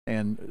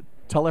and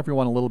tell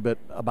everyone a little bit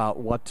about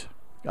what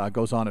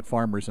goes on at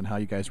Farmers and how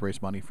you guys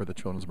raise money for the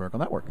Children's Miracle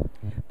Network.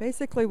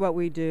 Basically, what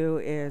we do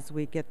is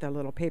we get the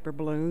little paper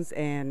balloons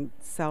and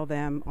sell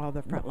them. All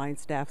the frontline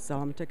staff sell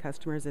them to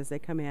customers as they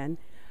come in.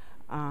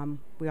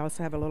 We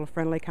also have a little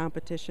friendly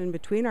competition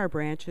between our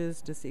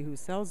branches to see who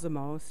sells the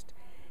most,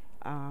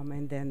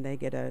 and then they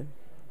get a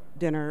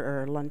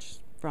dinner or lunch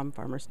from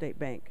Farmers State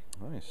Bank.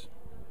 Nice.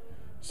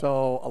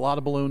 So a lot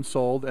of balloons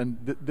sold,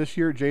 and this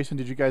year, Jason,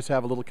 did you guys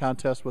have a little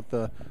contest with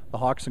the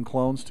Hawks and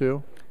Clones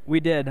too? We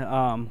did.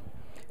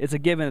 It's a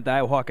given that the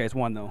Iowa Hawkeyes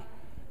won, though.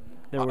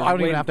 I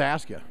don't even have to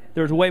ask you.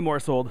 There was way more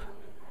sold.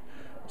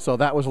 So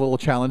that was a little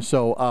challenge.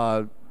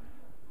 So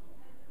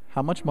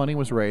how much money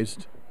was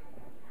raised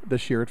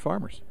this year at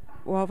Farmers?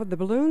 Well, for the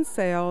balloon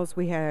sales,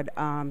 we had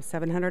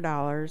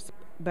 $700,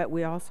 but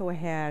we also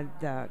had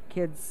the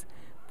kids'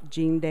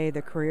 Jean Day,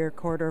 the career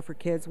corridor for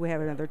kids. We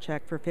have another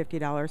check for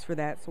 $50 for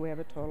that, so we have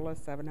a total of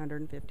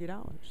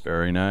 $750.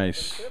 Very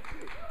nice.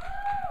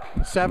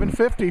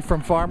 $750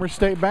 from Farmers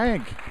State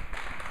Bank.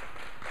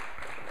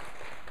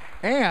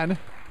 And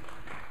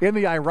in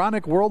the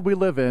ironic world we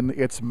live in,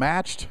 it's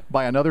matched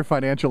by another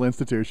financial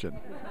institution.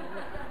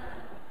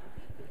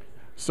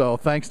 So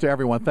thanks to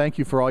everyone. Thank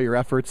you for all your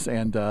efforts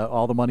and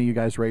all the money you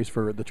guys raised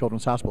for the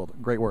Children's Hospital.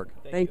 Great work.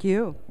 Thank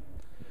you.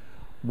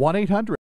 1-800